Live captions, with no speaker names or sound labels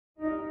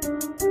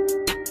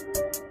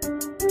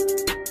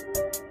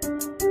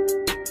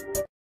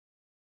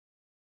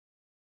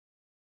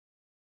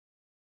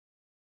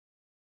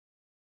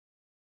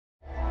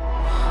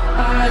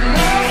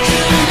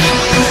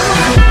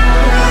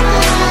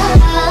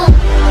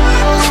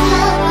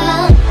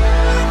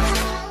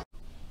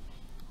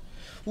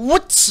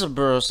What's up,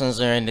 bro? Since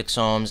they're Index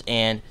Homes,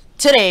 and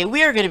today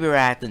we are going to be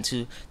reacting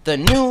to the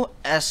new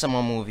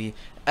SML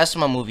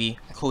movie,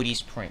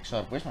 Cody's Prank.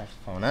 So, where's my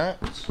phone at?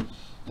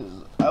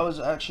 I was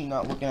actually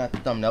not looking at the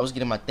thumbnail. I was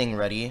getting my thing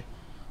ready.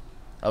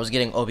 I was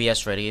getting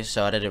OBS ready,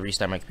 so I had to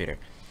restart my computer.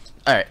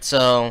 Alright,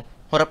 so,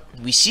 hold up.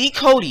 We see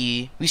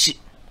Cody. We see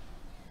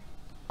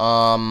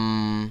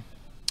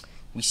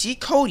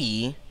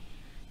Cody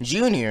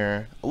Jr.,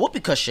 a whoopee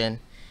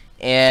cushion,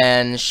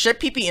 and shit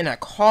pee-pee in a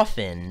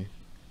coffin.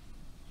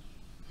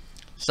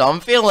 So I'm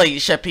feeling like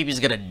Chef Pee-Pee's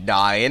gonna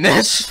die in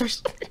this for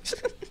some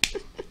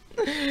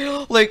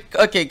reason. Like,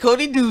 okay,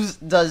 Cody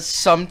does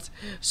some.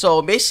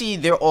 So basically,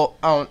 they're all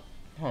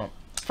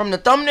from the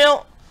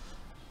thumbnail,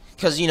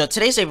 because you know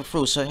today's April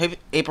Fool's, so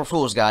April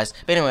Fool's, guys.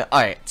 But anyway,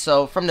 all right.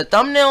 So from the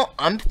thumbnail,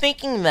 I'm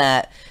thinking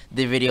that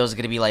the video is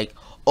gonna be like,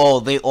 oh,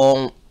 they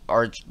all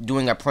are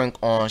doing a prank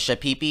on Chef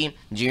Pee-Pee.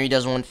 Junior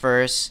does one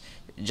first,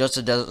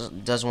 Joseph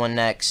does one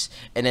next,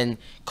 and then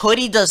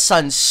Cody does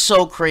something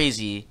so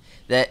crazy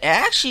that it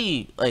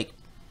actually, like,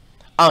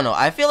 I don't know,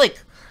 I feel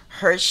like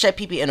hurts Chef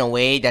Pee-Pee in a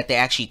way that they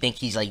actually think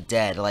he's, like,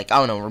 dead. Like, I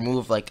don't know,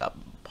 remove, like, a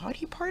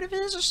body part of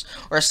his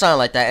or something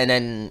like that. And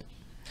then,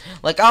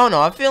 like, I don't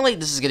know, I feel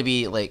like this is gonna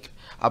be, like,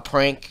 a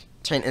prank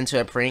turned into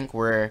a prank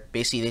where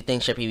basically they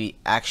think Chef Pee-Pee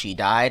actually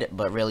died,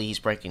 but really he's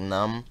pranking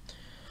them.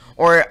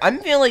 Or I'm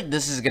feeling like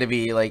this is gonna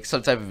be, like,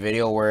 some type of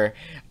video where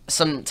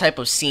some type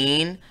of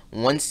scene,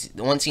 one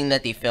scene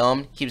that they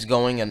filmed keeps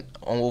going and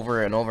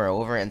over and over and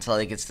over until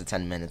it gets to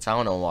 10 minutes. I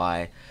don't know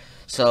why.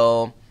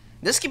 So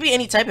this could be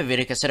any type of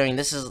video, considering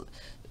this is,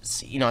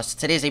 you know,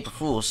 today's April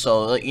Fool's.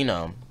 So, you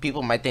know,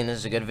 people might think this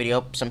is a good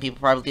video. Some people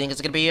probably think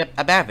it's gonna be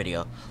a bad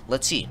video.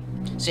 Let's see.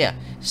 So yeah.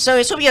 So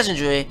I hope you guys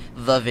enjoy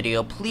the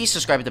video. Please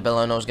subscribe to the bell.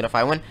 I know it's gonna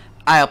find when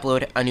I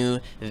upload a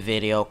new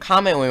video.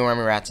 Comment when we want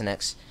me to react to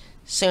next.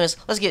 So anyways,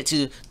 let's get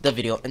to the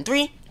video in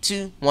 3,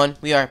 2, 1.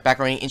 We are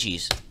macaroni and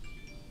cheese.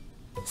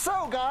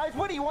 So, guys,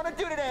 what do you want to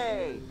do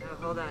today?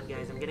 Hold on,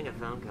 guys. I'm getting a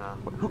phone call.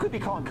 Who could be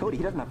calling Cody?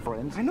 He doesn't have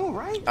friends. I know,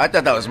 right? I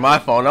thought that was my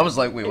phone. I was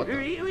like, wait, what the?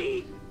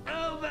 Really?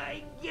 Oh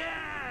my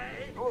god!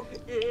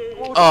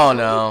 Oh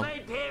no. My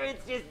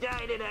parents just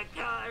died in a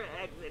car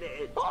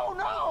accident. Oh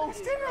no!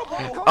 It's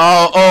terrible!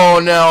 Oh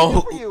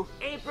no.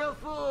 April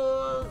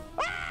Fool's!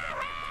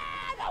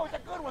 That was a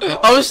good one.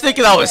 I was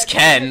thinking that was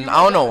Ken.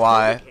 I don't know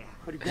why.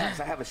 Cody Prank,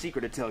 I have a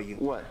secret to tell you.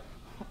 What?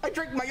 I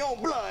drink my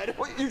own blood.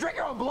 Wait, you drink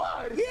your own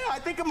blood? Yeah, I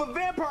think I'm a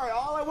vampire.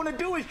 All I want to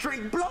do is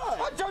drink blood.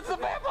 I'm just a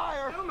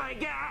vampire. Oh my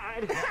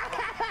god!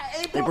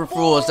 April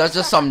Fool's, that's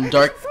just some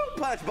dark. Fruit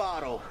punch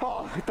bottle.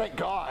 Oh, thank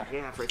God.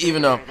 Yeah, for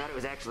Even though I thought it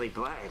was actually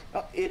blood.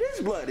 It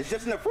is blood. It's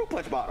just in a fruit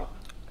punch bottle.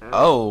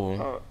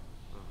 Oh.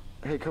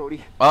 Hey,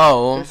 Cody.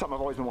 Oh. There's something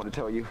I've always been wanting to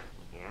tell you.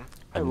 Yeah?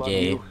 I I'm love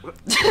gay. you.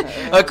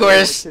 Of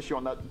course. Kiss you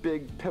on that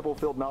big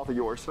pimple-filled mouth of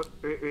yours.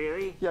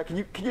 Really? Yeah, can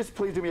you just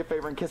please do me a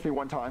favor and kiss me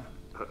one time?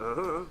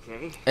 Oh,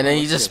 okay. And then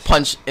he just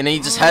punched, and then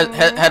he just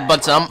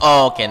headbutts him.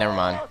 Oh, okay, never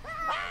mind.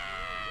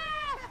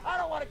 I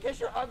don't want to kiss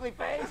your ugly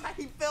face.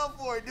 He fell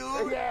for it,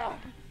 dude. Yeah.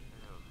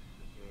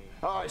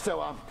 All right, so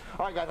all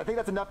right, guys. I think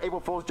that's enough April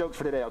Fool's jokes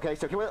for today. Okay,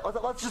 so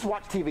let's just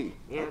watch TV.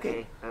 Yeah,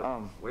 okay.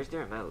 Where's the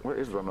remote? Where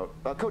is the remote?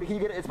 Cody, can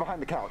you get it? It's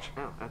behind the couch.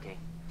 Oh, okay.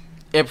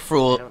 April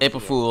Fools. April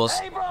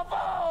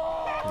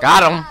Fool!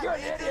 Got him. You're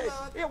an idiot.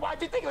 Yeah,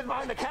 why'd you think it was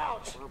behind the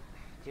couch? Well,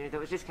 that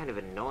was just kind of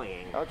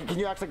annoying. Okay, can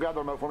you actually grab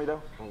the remote for me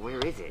though? Well, where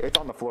is it? It's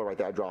on the floor right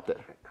there. I dropped it.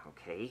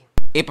 Okay.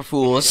 April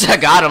Fools. I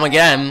got him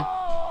again.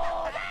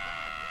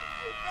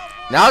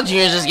 Now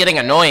Junior's just getting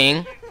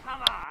annoying.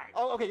 Come on!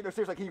 Oh, okay. No,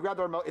 seriously, can you grab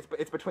the remote?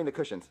 It's between the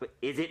cushions. But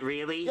is it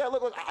really? Yeah,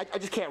 look. I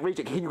just can't reach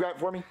it. Can you grab it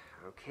for me?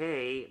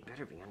 Okay, it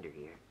better be under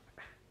here.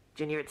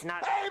 Junior, it's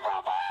not.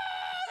 April Fool!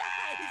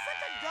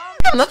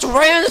 That's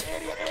right in his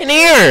fucking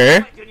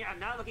ear. Junior, I'm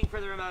not looking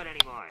for the remote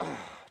anymore.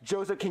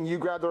 Joseph, can you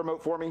grab the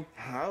remote for me?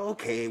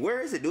 Okay,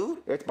 where is it, dude?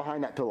 It's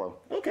behind that pillow.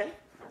 Okay.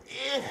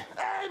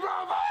 April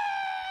Fool!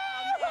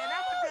 Man,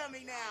 I'm a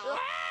dummy now.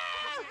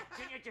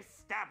 Junior, just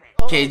stop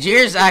it. Okay,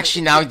 Junior's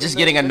actually now just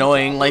getting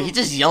annoying. Like, he's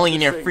just yelling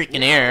in your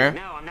freaking ear.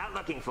 No, I'm not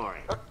looking for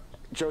it.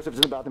 Joseph's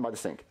in the bathroom by the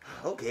sink.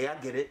 Okay, I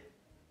get it.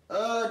 Dude,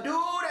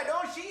 I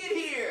don't see it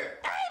here.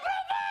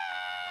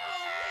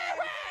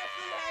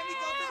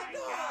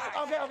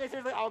 Okay,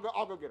 seriously, I'll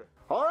go get it.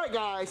 All right,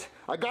 guys,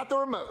 I got the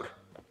remote.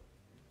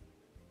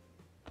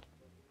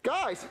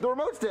 Guys, the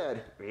remote's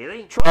dead.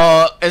 Really?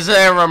 Oh, is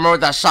there a remote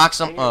that shocks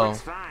him? Junior, Oh.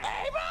 it's fine. That's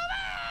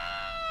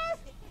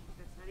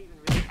not even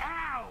really.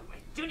 Ow!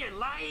 Junior,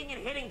 lying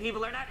and hitting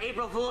people are not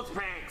April Fool's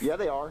pranks. Yeah,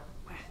 they are.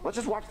 Let's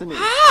just watch the news.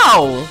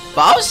 How?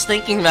 But I was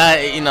thinking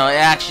that, you know, it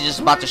actually just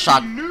about to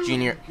shock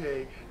Junior.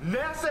 Okay,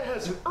 NASA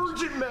has an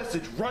urgent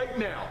message right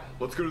now.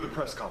 Let's go to the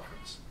press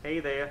conference. Hey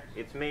there,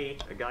 it's me,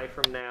 a guy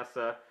from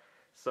NASA.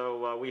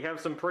 So we have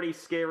some pretty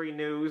scary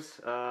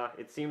news.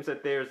 It seems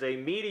that there's a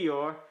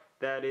meteor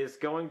that is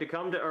going to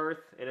come to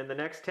Earth, and in the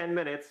next 10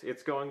 minutes,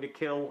 it's going to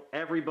kill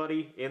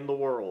everybody in the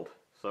world.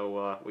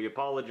 So we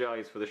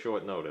apologize for the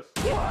short notice.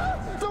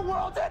 What? The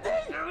world's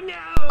ending? Oh no!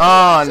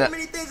 Oh, no. So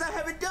many things I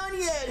haven't done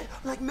yet,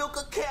 like milk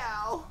a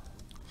cow.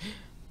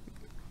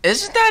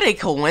 Isn't that a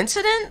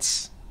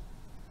coincidence?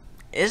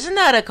 Isn't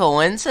that a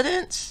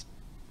coincidence?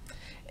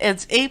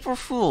 It's April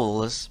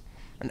Fool's.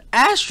 An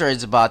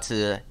asteroid's about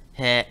to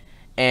hit,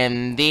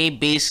 and they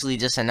basically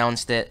just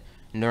announced it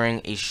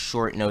during a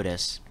short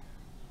notice.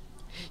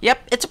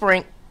 Yep, it's a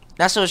prank.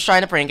 That's what it's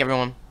trying to prank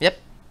everyone. Yep.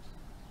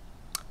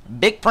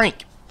 Big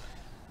prank.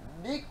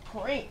 Big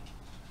prank.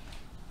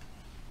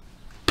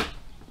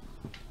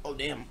 Oh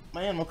damn,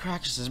 my animal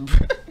crashes is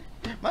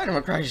my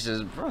animal crashes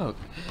is broke.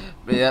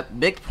 But yeah,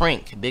 big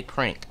prank, big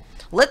prank.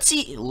 Let's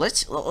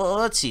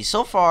see.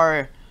 So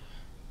far,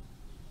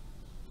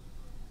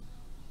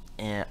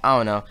 yeah, I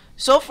don't know.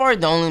 So far,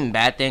 the only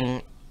bad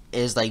thing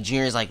is like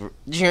Junior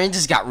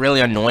just got really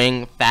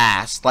annoying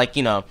fast. Like,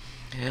 you know,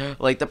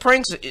 like the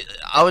pranks.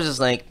 I was just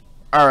like,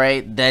 all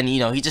right. Then, you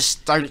know, he just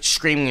started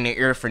screaming in their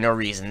ear for no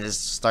reason.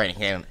 Just started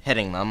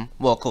hitting them.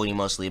 Well, Cody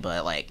mostly,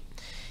 but like,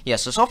 yeah.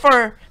 So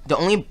far, the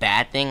only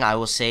bad thing I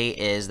will say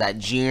is that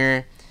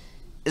Junior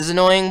is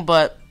annoying.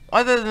 But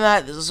other than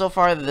that, so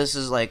far this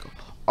is like,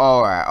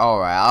 all right.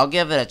 I'll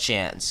give it a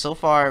chance. So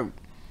far.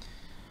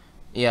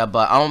 Yeah,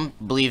 but I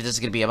don't believe this is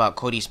gonna be about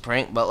Cody's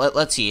prank. But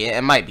let's see.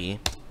 It might be.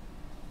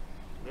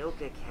 Milk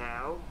a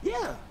cow?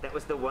 Yeah. That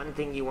was the one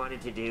thing you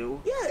wanted to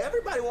do? Yeah,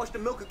 everybody wants to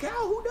milk a cow.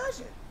 Who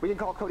doesn't? We can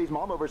call Cody's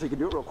mom over so he can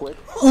do it real quick.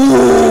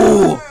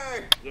 Ooh.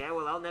 Yeah,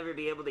 well, I'll never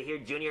be able to hear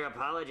Junior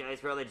apologize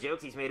for all the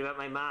jokes he's made about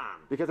my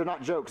mom. Because they're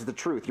not jokes, it's the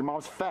truth. Your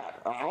mom's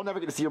fat. I'll never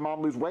get to see your mom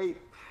lose weight.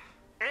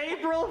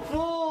 April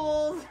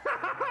Fools!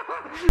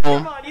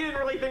 Come on, you didn't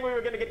really think we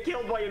were gonna get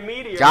killed by a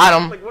meteor. Got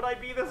him. Like, would I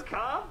be this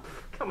cop?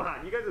 Come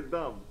on, you guys are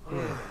dumb.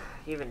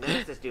 Even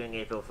Max is doing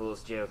April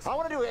Fool's jokes. I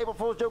want to do an April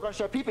Fool's joke on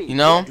Chef Pee-Pee. You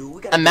know,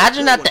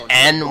 imagine at the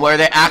end where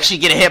they actually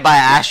get hit by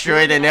an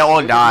asteroid and they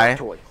all die.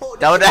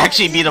 That would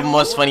actually be the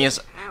most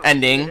funniest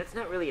ending. That's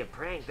not really a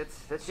prank.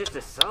 That's just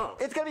assault.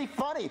 It's gonna be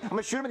funny. I'm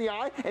gonna shoot him in the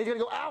eye, and he's gonna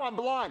go, "Ow, I'm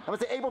blind." I'm gonna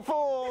say, "April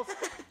Fools."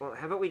 Well,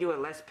 how about we do a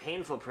less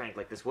painful prank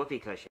like this whoopee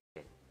cushion?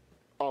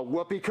 A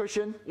whoopee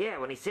cushion. Yeah,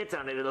 when he sits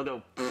on it, it'll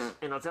go and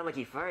it'll sound like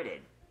he farted.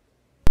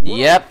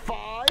 Yep.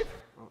 5.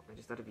 Well, I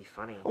just thought it'd be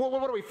funny. Well,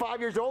 what are we, 5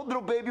 years old?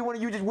 Little baby want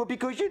to use his whoopee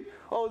cushion?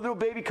 Oh, little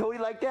baby Cody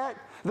like that?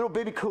 Little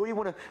baby Cody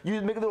want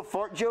to make a little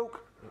fart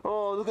joke?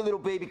 Oh, look at little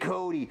baby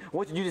Cody.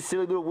 Wants to use a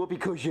silly little whoopee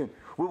cushion.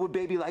 Would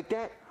baby like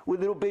that? Would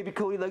little baby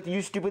Cody like to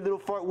use stupid little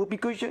fart whoopee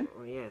cushion?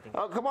 Oh, yeah, I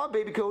think... Come on,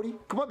 baby Cody.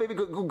 Come on, baby.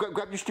 Go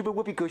grab your stupid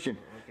whoopee cushion.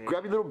 Okay.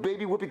 Grab your little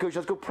baby whoopee cushion.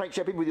 Let's go prank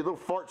Chef Pee-Pee with your little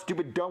fart,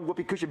 stupid, dumb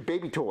whoopee cushion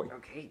baby toy.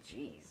 Okay,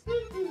 jeez.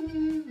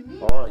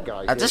 All right,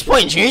 guys. At this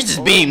point, Junior's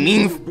just being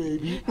mean.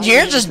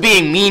 Junior's just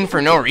being mean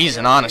for no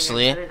reason,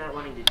 honestly. I'm not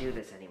wanting to do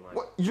this anymore.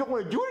 What? You don't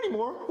want to do it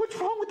anymore? What's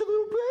wrong with the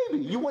little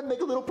baby? You want to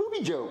make a little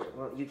poopy joke.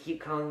 Well, you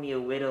keep calling me a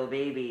widow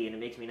baby, and it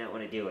makes me not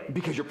want to do it.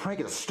 Because your prank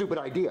is a stupid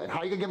idea. And how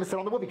are you going to get him to sit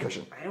on the whoopee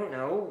cushion? I don't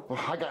know. Well,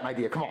 I got an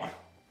idea. Come on.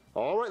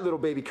 All right, little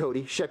baby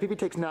Cody. Chef Pee-Pee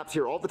takes naps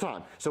here all the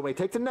time. So when he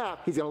takes a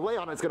nap, he's going to lay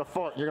on it, it's going to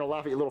fart, and you're going to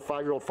laugh at your little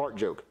 5-year-old fart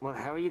joke. Well,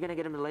 how are you going to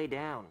get him to lay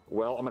down?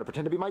 Well, I'm going to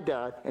pretend to be my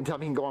dad and tell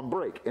him he can go on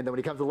break. And then when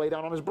he comes to lay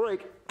down on his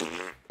break, and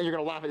you're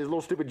going to laugh at his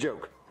little stupid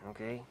joke.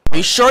 Okay. Are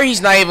you sure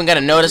he's not even gonna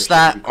notice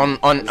that on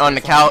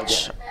the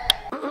couch?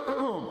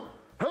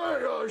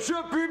 Hey,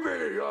 Chef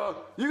Pee-Pee,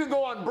 you can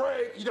go on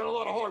break. You done a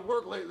lot of hard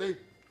work lately.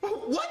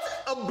 What?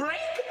 A break?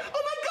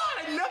 Oh my god,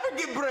 I never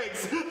get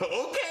breaks.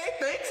 Okay,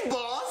 thanks,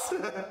 boss.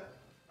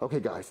 Okay,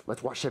 guys,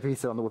 let's watch Chef Pee-Pee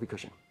sit on the whoopee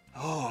cushion.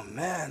 Oh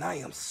man, I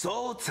am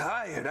so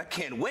tired. I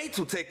can't wait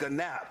to take a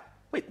nap.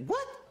 Wait,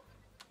 what?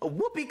 A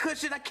whoopee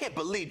cushion? I can't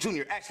believe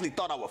Junior actually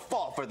thought I would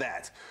fall for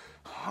that.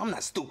 I'm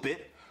not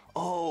stupid.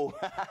 Oh,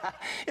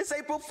 it's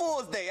April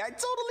Fool's Day. I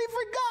totally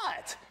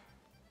forgot.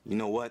 You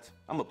know what?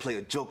 I'm gonna play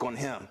a joke on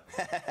him.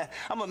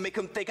 I'm gonna make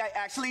him think I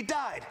actually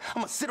died.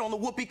 I'm gonna sit on the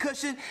whoopee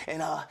cushion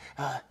and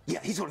yeah,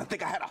 he's gonna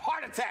think I had a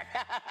heart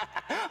attack.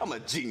 I'm a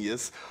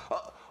genius.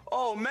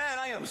 Oh man,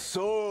 I am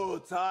so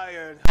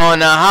tired. Oh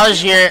no,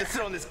 how's your...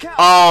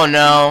 Oh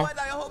no.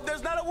 I hope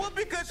there's not a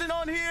whoopee cushion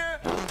on here.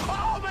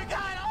 Oh my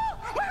god,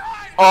 oh my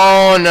heart.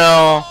 Oh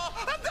no.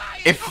 I'm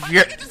dying. If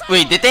you're...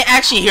 Wait, did they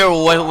actually hear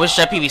what was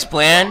Chef Pee-Pee's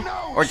plan?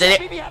 Or did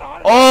Pee-Pee it... had a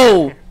heart attack.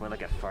 Oh! More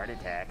like a fart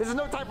attack. This is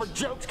no time for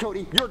jokes,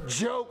 Cody. Your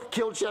joke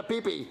killed Chef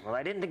Pee-Pee. Well,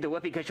 I didn't think the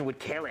whoopee cushion would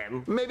kill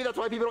him. Maybe that's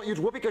why people don't use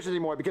whoopee cushions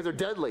anymore, because they're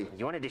deadly.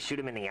 You wanted to shoot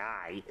him in the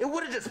eye. It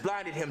would have just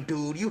blinded him,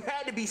 dude. You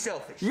had to be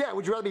selfish. Yeah,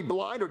 would you rather be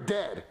blind or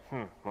dead?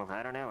 Well,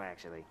 I don't know,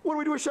 actually. What do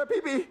we do with Chef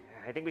Pee-Pee?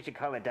 I think we should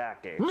call a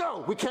doctor.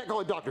 No, we can't call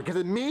a doctor,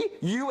 because me,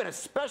 you, and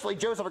especially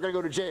Joseph are gonna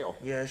go to jail.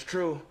 Yeah, it's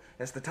true.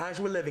 That's the times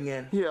we're living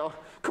in. Yeah.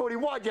 Cody,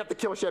 why'd you have to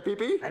kill Chef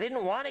Pee-Pee? I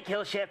didn't want to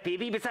kill Chef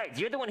Pee-Pee. Besides,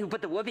 you're the one who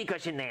put the whoopee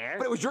cushion there.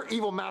 But it was your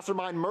evil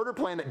mastermind murder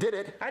plan that did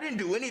it. I didn't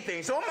do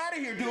anything, so I'm out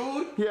of here,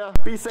 dude. Yeah,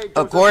 be safe,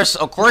 Of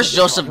Joseph. course,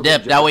 Joseph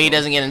dipped. That way he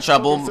doesn't get in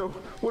trouble. Okay, so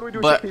what do we do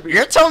with But Chef Pee-Pee?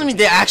 you're telling me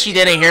they actually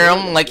didn't hear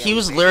him? Like, he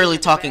was literally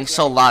talking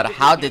so loud.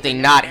 How did they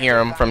not hear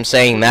him from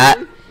saying that?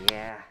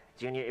 Yeah,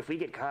 Junior, if we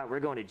get caught, we're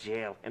going to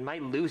jail. And my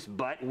loose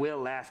butt will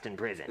last in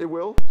prison. It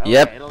will? Oh,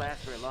 Yep. yeah, it'll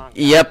last for a long time.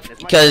 Yep, That's my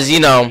because, you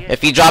know, idea.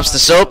 if he drops the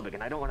soap,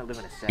 And I don't want to live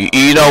in a cell.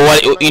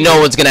 you know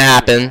what's gonna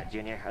happen.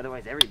 Junior,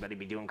 otherwise everybody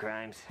be doing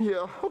crimes.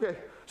 Yeah, okay.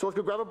 So let's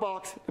go grab a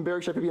box and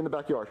bury Chef Pee-Pee in the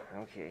backyard.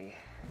 Okay.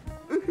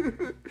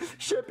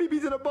 Chef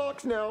Pee-Pee's in a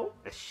box now.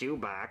 A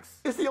shoebox.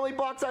 It's the only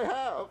box I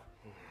have.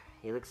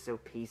 He looks so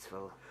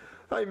peaceful.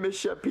 I miss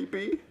Chef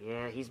Pee-Pee.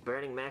 Yeah, he's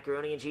burning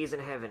macaroni and cheese in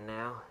heaven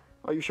now.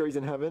 Are you sure he's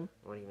in heaven?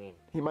 What do you mean?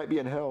 He might be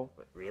in hell.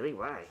 What, really?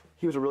 Why?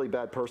 He was a really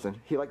bad person.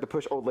 He liked to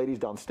push old ladies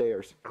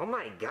downstairs. Oh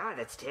my god,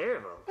 that's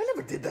terrible. I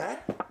never did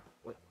that.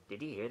 What,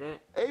 did you hear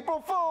that?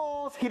 April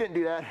Fools! He didn't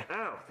do that.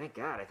 Oh, thank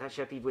god. I thought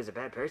Chef Pee-Pee was a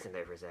bad person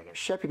there for a second.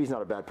 Chef Pee-Pee's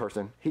not a bad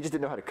person. He just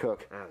didn't know how to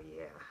cook. Oh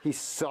yeah. He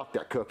sucked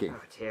at cooking.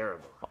 Oh,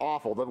 terrible.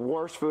 Awful. The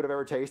worst food I've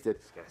ever tasted.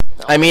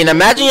 I mean,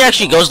 imagine he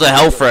actually goes to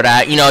hell for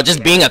that, you know,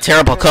 just being a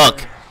terrible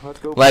cook. Let's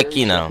go Like, bury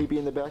you Chef know. Pee-Pee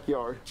in the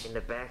backyard. In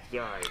the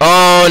backyard.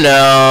 Oh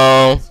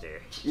no.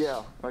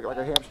 Yeah, like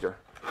a hamster.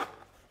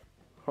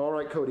 All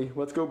right, Cody,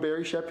 let's go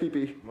bury Chef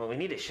Pee-Pee. Well, we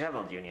need a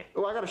shovel, Junior.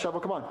 Oh, I got a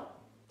shovel. Come on.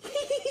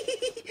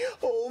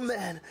 Oh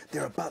man,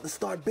 they're about to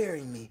start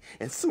burying me.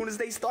 And soon as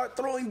they start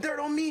throwing dirt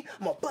on me,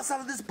 I'm gonna bust out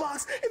of this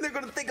box and they're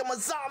gonna think I'm a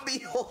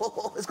zombie.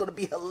 Oh, it's gonna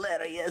be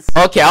hilarious.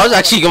 Okay, I was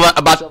actually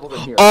about. Shovels in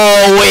here.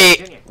 Oh wait.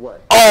 Junior,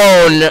 What?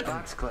 Oh no.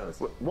 box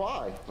closed.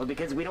 Why? Well,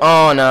 because we don't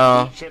Oh want to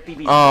no. eat Chef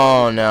Pee-Pee's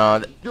Oh food.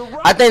 no. You're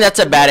right. I think that's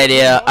a bad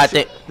idea. I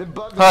think. The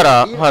bugs Hold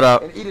are up, gonna eat hold him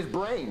up. And eat his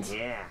brains.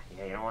 Yeah,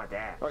 you don't want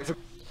that. All right, so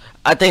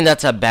I think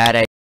that's a bad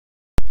idea.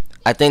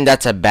 I think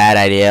that's a bad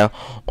idea.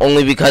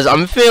 Only because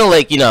I'm feeling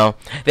like, you know,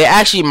 they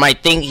actually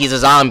might think he's a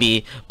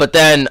zombie, but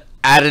then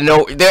I don't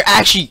know, they're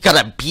actually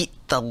gonna beat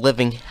the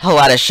living hell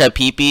out of Chef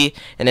Pee-Pee,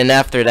 and then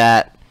after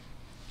that,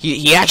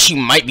 he actually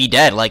might be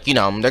dead. Like, you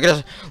know, they're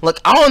gonna, like,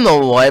 I don't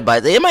know what,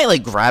 but they might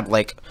like grab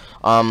like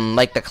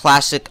the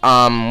classic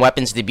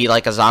weapons to be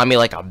like a zombie,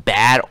 like a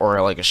bat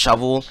or like a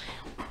shovel,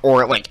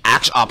 or like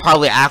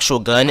probably actual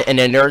gun, and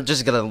then they're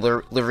just gonna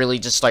literally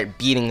just start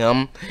beating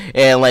him.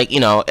 And like, you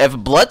know, if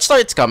blood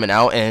starts coming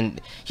out and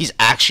he's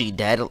actually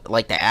dead,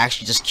 like they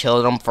actually just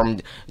killed him from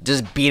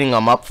just beating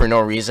him up for no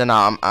reason,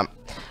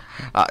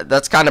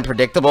 that's kind of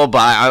predictable, but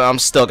I'm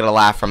still gonna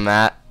laugh from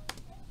that.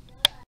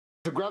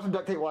 grab some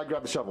duct tape while I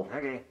grab the shovel.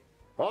 Okay.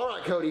 All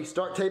right, Cody,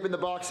 start taping the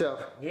box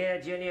up. Yeah,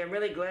 Junior, I'm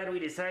really glad we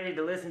decided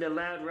to listen to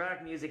loud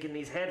rock music in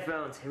these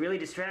headphones. It really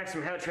distracts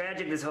from how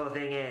tragic this whole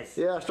thing is.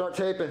 Yeah, start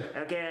taping.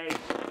 Okay.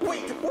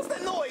 Wait, what's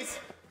that noise?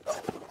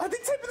 Are they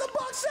taping the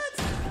box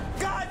shut?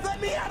 Guys,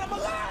 let me out! I'm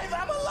alive!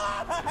 I'm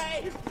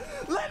alive!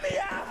 Let me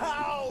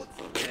out!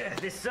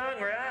 This song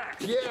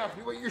rocks. Yeah,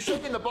 you're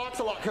shaking the box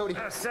a lot, Cody.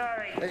 Oh,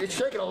 sorry. It's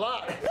shaking a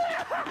lot.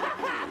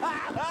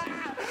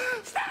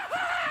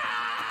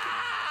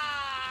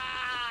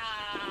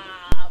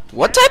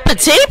 What type of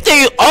tape do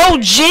you? Oh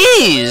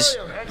jeez!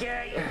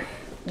 Okay.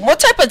 What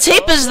type of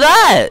tape is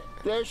that?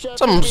 There's Chef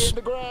Some Pee-Pee in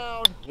the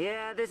ground.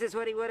 Yeah, this is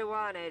what he would have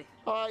wanted.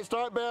 All right,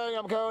 start burying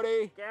him,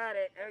 Cody. Got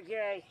it.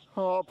 Okay.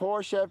 Oh,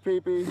 poor Chef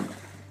Pee-Pee.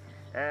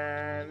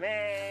 Amazing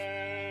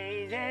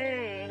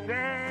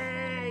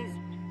grace,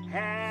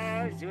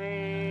 how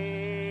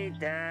sweet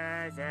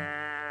the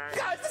sound.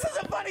 Guys, this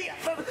isn't funny!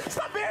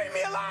 Stop burying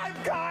me alive,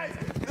 guys!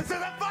 This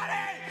isn't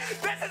funny!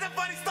 This isn't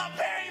funny! Stop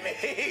burying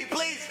me!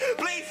 Please,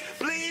 please,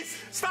 please!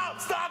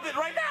 Stop it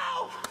right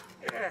now!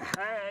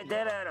 Alright,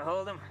 that ought to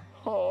hold him.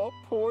 Oh,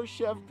 poor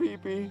Chef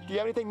Pee-Pee. Do you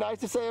have anything nice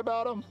to say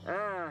about him?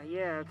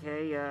 Yeah,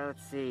 okay,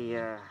 let's see,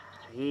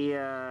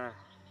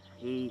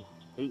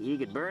 he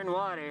could burn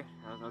water.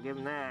 I'll give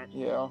him that.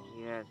 Yeah.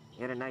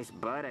 He had a nice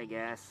butt, I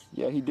guess.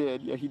 Yeah, he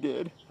did. Yeah, he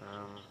did.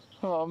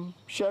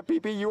 Chef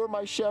Pee-Pee, you were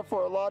my chef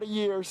for a lot of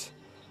years.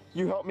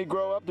 You helped me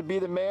grow up to be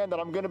the man that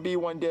I'm gonna be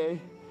one day.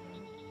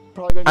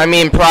 Probably gonna I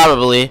mean,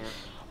 probably.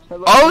 I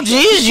love Oh you, Chef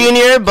geez, Pee-Pee.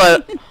 Junior,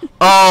 but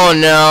oh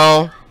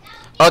no.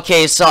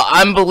 Okay, so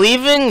I'm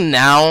believing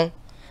now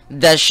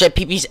that Chef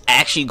Pee-Pee's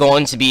actually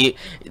going to be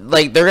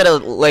like they're gonna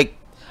like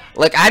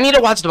I need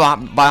to watch the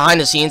behind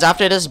the scenes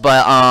after this,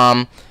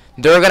 but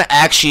they're gonna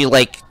actually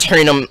like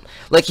turn him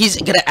like he's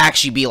gonna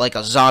actually be like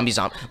a zombie.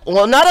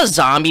 Well, not a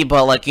zombie,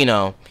 but like, you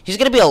know, he's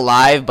gonna be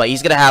alive, but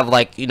he's gonna have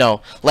like, you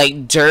know,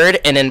 like dirt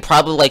and then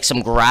probably like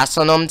some grass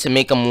on him to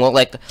make him look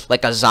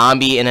like a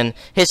zombie, and then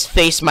his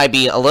face might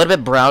be a little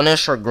bit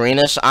brownish or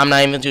greenish. I'm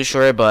not even too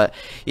sure, but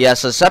yeah.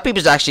 So Chef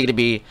Pee-Pee's actually gonna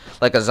be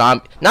like a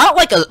zombie, not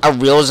like a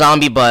real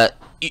zombie, but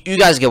you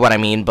guys get what I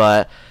mean.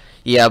 But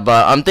yeah,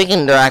 but I'm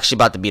thinking they're actually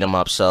about to beat him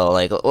up. So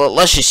like, well,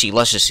 let's just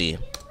see.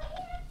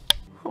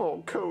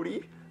 Oh,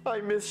 Cody,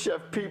 I miss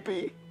Chef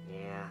Pee-Pee.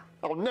 Yeah.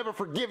 I'll never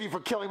forgive you for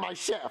killing my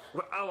chef.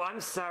 Oh,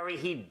 I'm sorry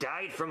he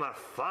died from a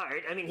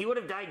fart. I mean, he would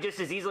have died just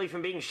as easily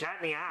from being shot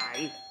in the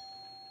eye.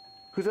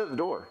 Who's at the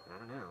door? I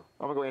don't know.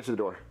 I'm gonna go answer the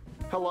door.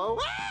 Hello?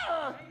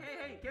 Ah!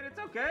 Hey, kid, it's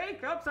okay.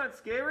 Cops aren't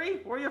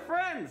scary. We're your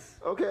friends.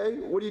 Okay,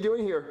 what are you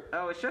doing here?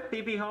 Oh, is Chef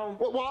Pee-Pee home?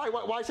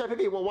 Why Chef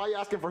Pee-Pee? Well, why are you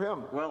asking for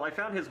him? Well, I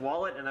found his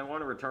wallet and I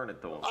want to return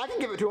it to him. I can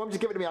give it to him.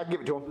 Just give it to me. I can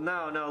give it to him.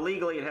 No,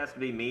 legally it has to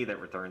be me that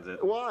returns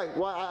it. Why?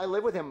 I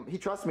live with him. He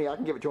trusts me. I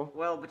can give it to him.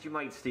 Well, but you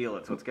might steal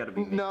it, so it's got to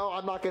be me. No,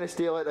 I'm not gonna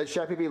steal it.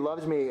 Chef Pee-Pee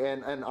loves me,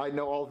 and I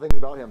know all the things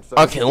about him. So.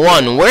 Okay,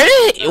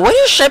 where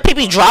did Chef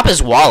Pee-Pee drop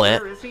his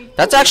wallet?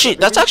 That's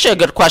actually a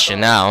good question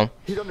now.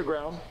 He's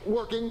underground,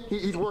 working.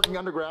 He's working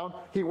underground.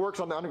 He works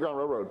on the Underground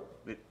Railroad.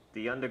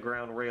 The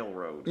Underground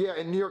Railroad. Yeah,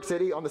 in New York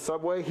City, on the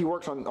subway, he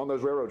works on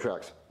those railroad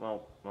tracks.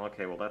 Well,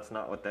 okay, well that's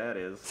not what that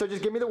is. So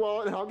just give me the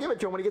wallet, and I'll give it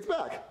to him when he gets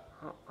back.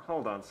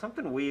 Hold on,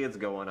 something weird's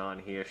going on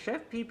here.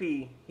 Chef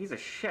Pee-Pee, he's a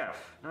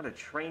chef, not a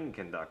train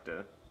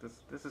conductor.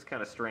 This is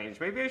kind of strange.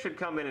 Maybe I should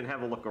come in and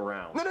have a look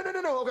around.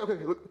 No.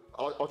 Okay. Look,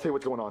 I'll tell you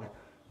what's going on.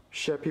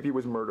 Chef Pee-Pee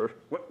was murdered.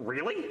 What?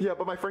 Really? Yeah,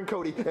 but my friend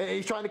Cody, and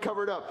he's trying to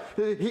cover it up.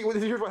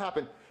 Here's what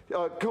happened.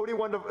 Cody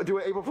wanted to do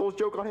an April Fool's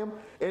joke on him,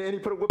 and he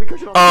put a whoopee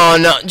cushion on. Oh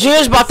no,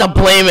 Junior's about to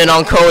blame it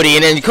on Cody,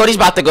 and then Cody's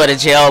about to go to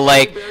jail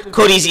like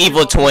Cody's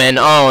evil twin.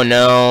 Oh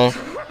no.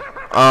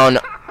 Oh no.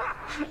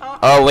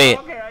 Oh wait.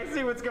 Okay, I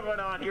see what's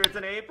going on here. It's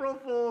an April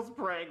Fool's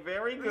prank.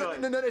 Very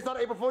good. No, it's not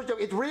an April Fool's joke.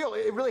 It's real.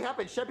 It really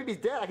happened. Chef Pee-Pee's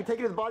dead. I can take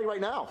it to the body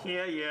right now.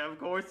 Yeah, of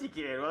course you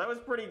can. Well, that was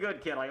pretty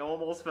good, kid. I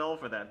almost fell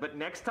for that. But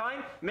next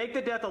time, make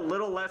the death a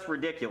little less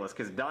ridiculous,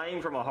 because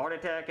dying from a heart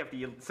attack after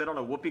you sit on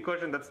a whoopee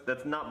cushion,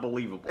 that's not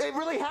believable. It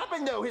really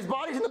happened, though. His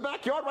body's in the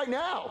backyard right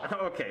now.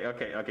 Okay.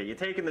 You're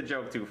taking the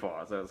joke too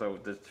far, so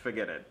just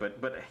forget it.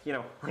 But you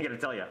know, I gotta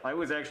tell you, I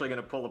was actually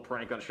gonna pull a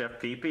prank on Chef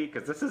Pee-Pee,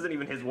 because this isn't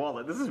even his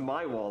wallet. This is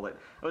my wallet.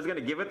 I was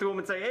gonna give it to him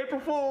and say,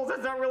 April Fools,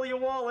 that's not really your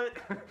wallet.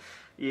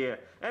 Yeah.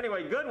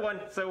 Anyway, good one.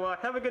 So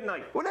have a good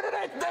night. Well, no,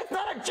 that's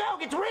not a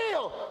joke. It's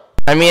real.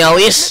 I mean, at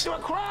least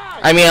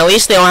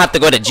they don't have to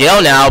go to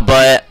jail now.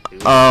 But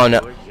oh no.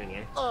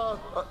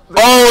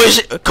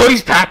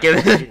 Cody's packing.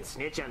 You didn't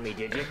snitch on me,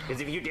 did you?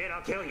 Because if you did,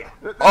 I'll kill you.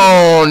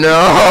 Oh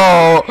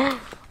no.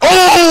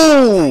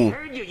 Oh. I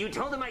heard you. You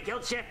told him I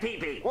killed Chef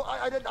Pee-Pee. Well,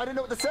 I didn't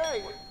know what to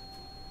say.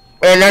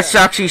 And that's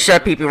actually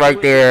Chef Pee-Pee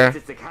right there.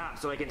 It's the cops,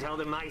 so I can tell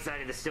them my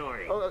side of the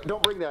story.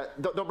 Don't bring that.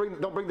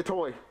 Don't bring the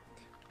toy.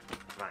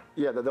 Fine.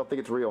 Yeah, they'll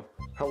think it's real.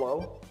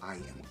 Hello? I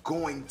am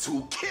going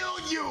to kill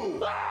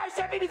you! Ah,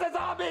 Chef Pee-Pee's a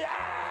zombie!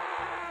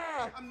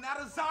 Ah! I'm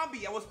not a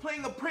zombie. I was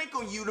playing a prank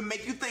on you to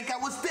make you think I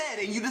was dead,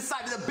 and you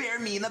decided to bury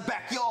me in the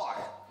backyard.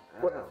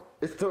 What?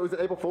 So it was an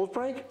April Fool's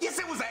prank? Yes,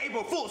 it was an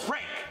April Fool's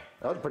prank.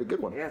 That was a pretty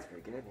good one. Yeah, it's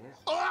pretty good, yeah.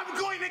 Oh, I'm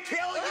going to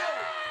kill you!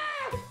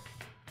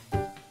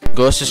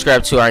 Go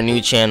subscribe to our new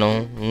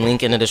channel.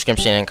 Link in the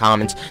description and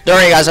comments. Don't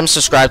worry, guys. I'm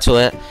subscribed to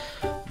it.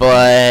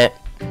 But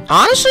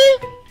honestly,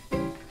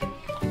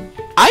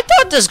 I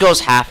thought this goes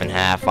half and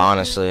half.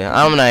 Honestly,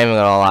 I'm not even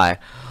gonna lie.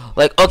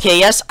 Like, okay,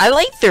 yes, I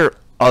like their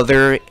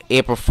other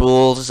April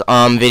Fools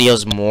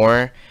videos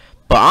more.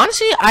 But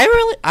honestly,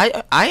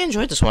 I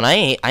enjoyed this one. I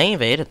ain't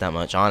hate it that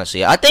much.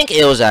 Honestly, I think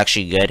it was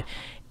actually good,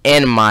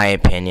 in my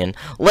opinion.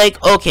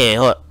 Like, okay,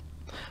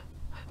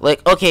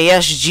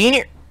 yes,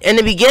 Junior in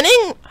the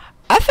beginning.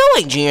 I felt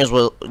like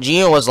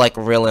Junior was like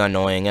really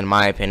annoying in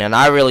my opinion.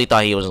 I really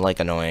thought he was like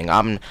annoying.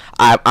 I'm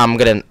not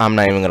even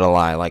gonna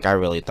lie. Like I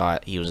really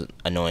thought he was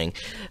annoying.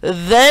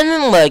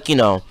 Then like you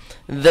know,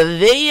 the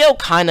video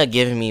kind of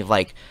gave me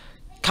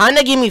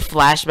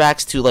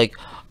flashbacks to like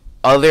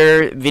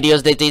other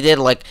videos that they did,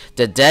 like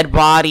the dead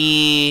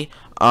body.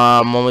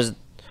 What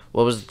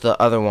was the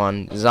other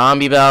one?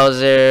 Zombie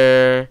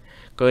Bowser.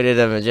 Go to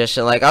the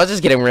magician. Like I was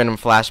just getting random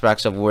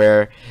flashbacks of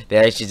where they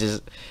actually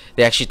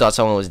thought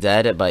someone was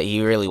dead, but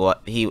he really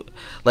wasn't.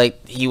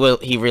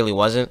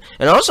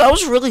 And also I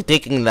was really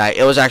thinking that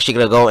it was actually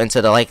gonna go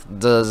into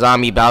the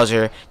zombie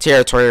Bowser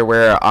territory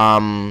where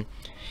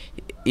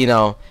you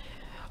know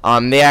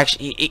they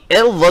actually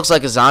it looks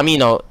like a zombie. You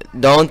know,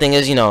 the only thing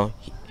is, you know,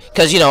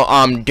 because you know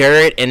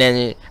dirt, and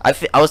then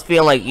I was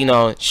feeling like, you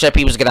know, Chef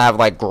Pee was gonna have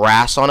like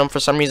grass on him for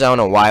some reason. I don't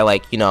know why,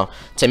 like, you know,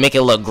 to make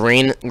it look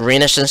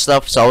greenish and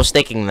stuff. So I was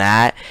thinking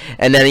that,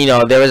 and then you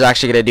know they was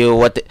actually gonna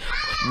do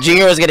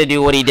Junior was gonna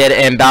do what he did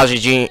in Bowser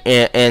Jr.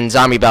 and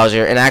Zombie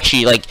Bowser, and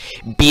actually like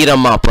beat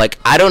him up. Like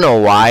I don't know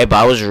why, but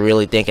I was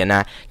really thinking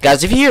that.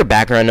 Guys, if you hear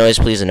background noise,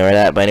 please ignore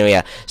that. But anyway,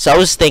 yeah. So I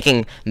was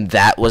thinking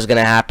that was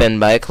gonna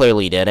happen, but it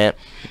clearly didn't.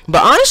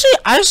 But honestly,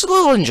 I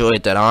still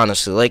enjoyed that.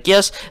 Honestly, like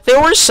yes,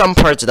 there were some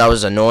parts that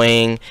was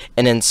annoying,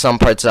 and then some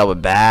parts that were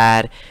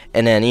bad,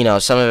 and then you know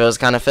some of it was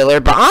kind of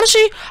filler. But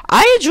honestly,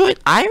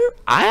 I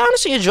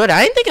honestly enjoyed it.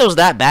 I didn't think it was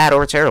that bad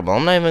or terrible.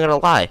 I'm not even gonna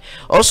lie.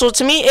 Also,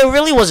 to me, it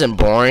really wasn't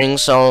boring.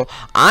 So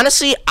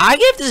honestly, I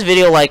gave this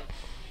video like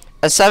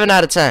a 7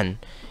 out of 10,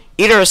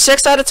 either a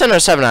 6 out of 10 or a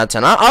 7 out of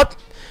 10. I'll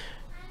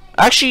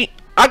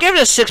give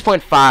it a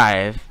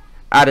 6.5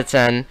 out of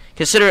 10.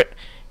 Consider it.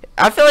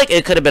 I feel like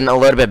it could have been a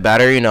little bit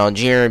better, you know,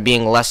 Junior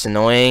being less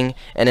annoying,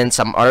 and then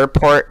some other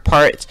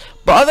parts.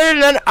 But other than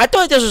that, I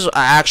thought this was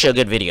actually a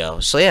good video.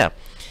 So yeah.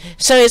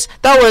 So anyways,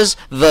 that was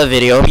the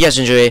video. If you guys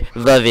enjoyed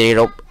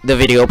the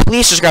video,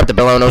 please subscribe to the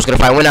bell and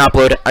notify when I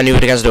upload a new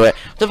video. Guys, do it.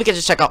 Don't forget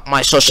to check out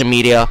my social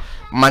media,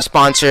 my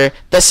sponsor,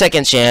 the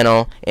second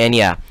channel, and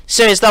yeah.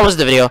 So anyways, that was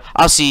the video.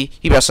 I'll see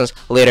you guys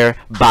later.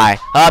 Bye.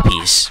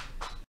 Peace.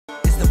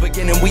 The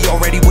beginning, we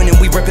already winning,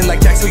 we ripping like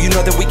Jack, so you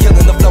know that we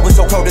killing. The flow is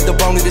so cold at the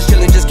bone, it is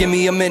chilling. Just give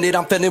me a minute,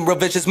 I'm feeling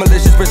revisions,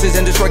 malicious,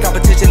 precision, destroy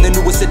competition. The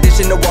newest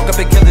edition, to walk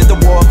up and kill it. The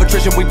war of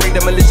attrition, we bring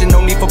demolition,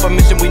 no need for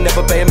permission, we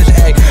never pay a mission.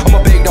 Hey, I'm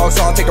a big dog,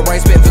 so I'll take the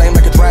reins, spit flame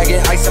like a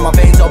dragon. Ice in my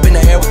veins, up in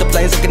the air with the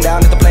planes, looking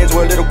down at the planes.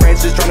 We're little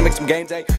grains, just trying to make some gains. Hey.